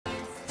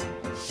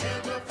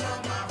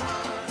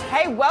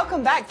Hey,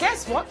 welcome back.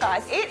 Guess what,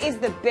 guys? It is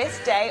the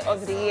best day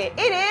of the year.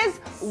 It is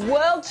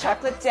World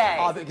Chocolate Day.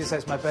 Oh, because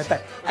it's my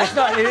birthday. It's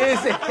not, it is,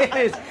 it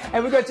is.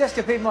 And we've got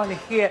Jessica Pedemont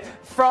here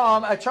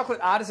from a chocolate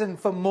artisan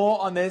for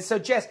more on this. So,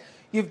 Jess,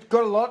 you've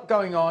got a lot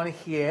going on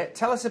here.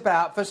 Tell us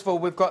about, first of all,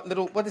 we've got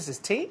little, what is this,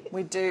 tea?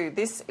 We do.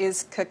 This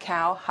is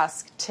cacao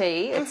husk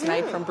tea. It's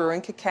made from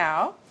brewing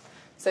cacao.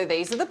 So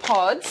these are the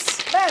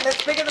pods. Man,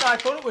 that's bigger than I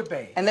thought it would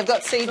be. And they've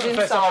got seeds That's the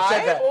first time I've said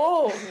inside. that.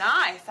 Oh,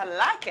 nice. I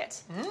like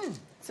it.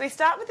 So we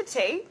start with the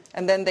tea.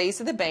 And then these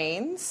are the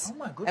beans. Oh,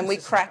 my goodness, And we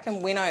this is crack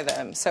and winnow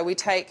them. So we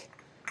take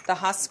the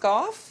husk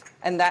off,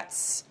 and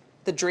that's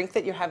the drink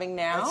that you're having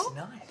now. That's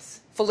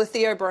nice. Full of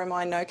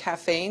theobromine, no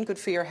caffeine, good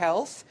for your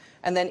health.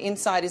 And then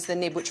inside is the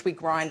nib, which we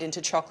grind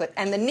into chocolate.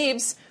 And the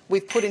nibs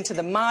we've put into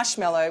the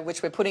marshmallow,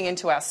 which we're putting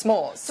into our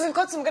s'mores. So we've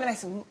got some, going to make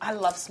some, I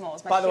love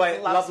s'mores. My By the kids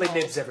way, love lovely s'mores.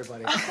 nibs,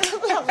 everybody.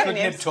 Lovely Good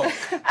nib nibs. talk.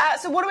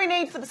 So what do we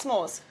need for the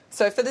s'mores?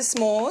 So for the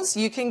s'mores,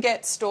 you can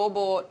get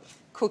store-bought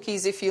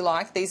cookies if you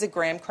like. These are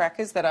graham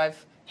crackers that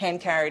I've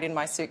hand-carried in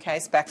my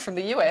suitcase back from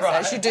the US, Right.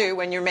 as you do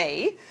when you're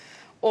me.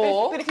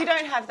 Or, But if you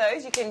don't have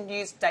those, you can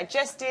use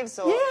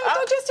digestives or... yeah,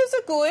 digestives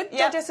are good.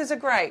 Yep. Digestives are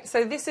great.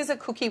 So this is a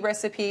cookie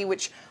recipe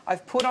which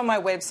I've put on my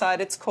website.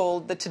 It's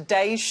called the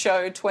Today's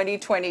Show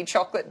 2020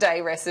 Chocolate Day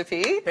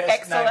recipe. Best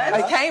Excellent. name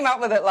ever. I came up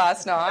with it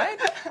last night.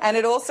 And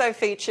it also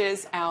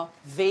features our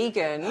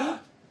vegan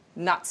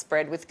nut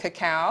spread with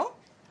cacao.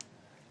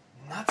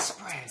 Nut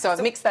spread. So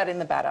I've mixed that in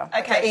the batter.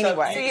 Okay,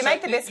 Anyway. so you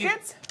make the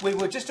biscuits? We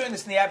were just doing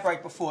this in the ad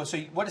break before, so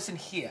what is in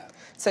here?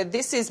 So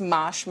this is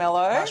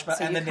marshmallow. Marshmallow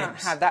so and you the can't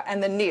nibs. have that.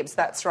 And the nibs,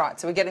 that's right.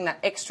 So we're getting that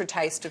extra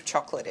taste of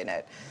chocolate in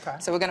it. Okay.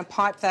 So we're going to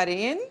pipe that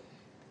in.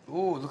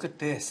 Ooh, look at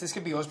this. This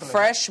could be yours.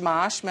 Fresh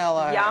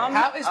marshmallow. Yum.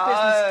 How is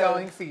business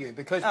going for you?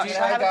 Because do you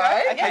Shall I have a go?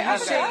 go? Okay, Are you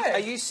have a go. are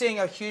you seeing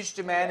a huge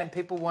demand and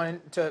people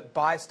wanting to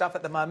buy stuff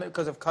at the moment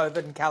because of COVID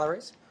and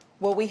calories?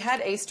 Well, we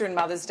had Easter and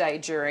Mother's Day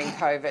during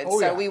COVID. Oh,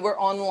 so yeah. we were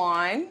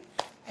online.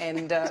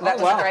 And that was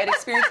wow. a great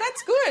experience.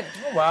 That's good.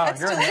 Oh, wow, That's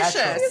you're a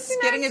natural. delicious. It's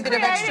Getting a nice, bit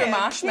of extra creative.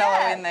 marshmallow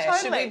Yeah, in there.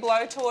 totally. Should we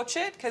blowtorch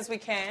it? Because we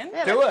can.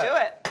 Yeah, Do let's it. do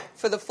it.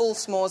 For the full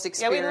s'mores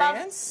Yeah, we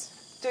experience. love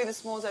do the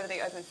s'mores over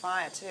the open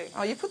fire too.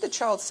 Oh, you put the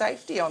child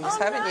safety on this,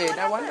 Oh, haven't no, you? what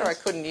No wonder I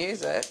happened? couldn't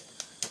use it.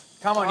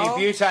 Come on, Oh.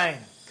 you butane.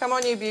 Come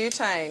on, you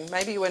butane.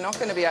 Maybe we're not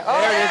going to be... Oh,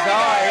 There it is.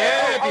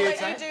 Oh, I'll yeah, let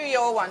butane. you do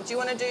your one. Do you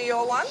want to do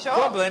your one? Sure.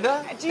 Go on,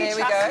 Belinda. Do you There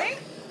we trust go. me?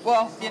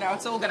 Well, you know,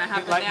 it's all going to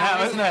happen Like now,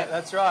 now, isn't it?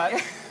 That's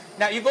right.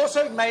 Now, you've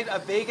also made a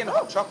vegan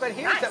hot chocolate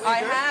here. Is that what I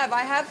you're doing?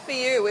 I have for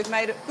you. We've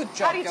made it. Good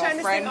job, do you turn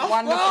this girlfriend. thing off?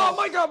 Wonderful. Oh,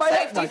 my God, my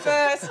Safety neck.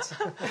 first.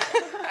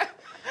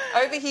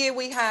 Over here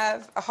we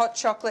have a hot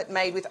chocolate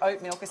made with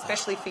oat milk,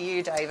 especially for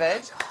you,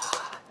 David.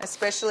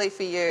 Especially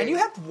for you. And you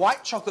have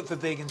white chocolate for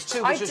vegans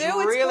too, I which do. is It's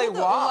really called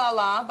the wild. Ooh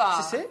La La bar.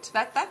 Is this it?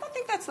 I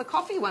think that's the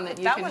coffee one that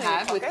you That can one in your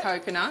have with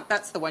pocket? coconut.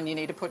 That's the one you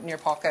need to put in your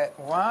pocket.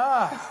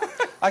 Wow.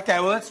 Okay,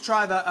 well, let's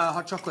try the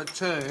hot chocolate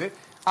too.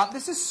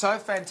 This is so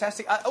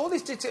fantastic. All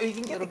these details, you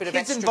can get Little the bit of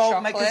kids extra involved,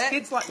 chocolate. because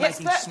kids like Yes,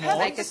 making but s'mores.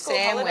 Make a School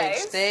sandwich.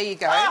 holidays. There you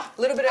go. Ah,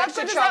 A little bit of how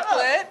extra good is that look?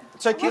 chocolate.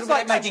 So kids Little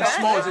like bit of making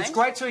extra s'mores. chocolate. It's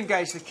great to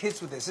engage the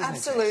kids with this, isn't it?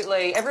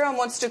 Absolutely. Everyone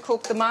wants to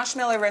cook. The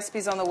marshmallow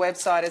recipe's on the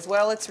website as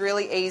well. It's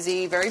really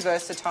easy, very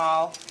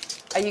versatile.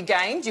 Are you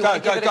game? Do you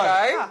want to give it a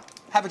go?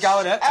 Have a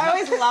go at it. I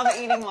always love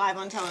eating live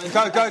on television.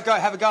 Go,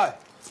 have a go.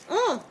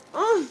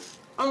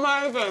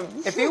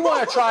 Amazing. If you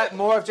want to try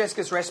more of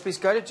Jessica's recipes,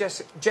 go to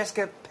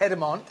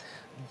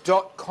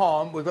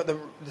jessicapedemont.com. We've got the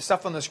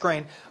stuff on the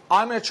screen.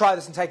 I'm going to try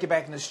this and take you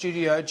back in the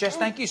studio. Jess,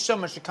 thank you so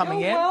much for coming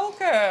You're in.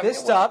 welcome. This You're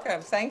stuff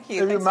welcome. Thank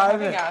you. is Thanks for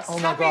having amazing. us. Oh,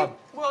 my God.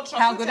 World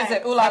Chocolate How good Day. is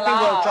it? Ooh la Happy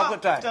la. World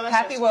Chocolate Day. Delicious.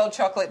 Happy World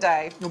Chocolate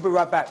Day. We'll be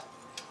right back.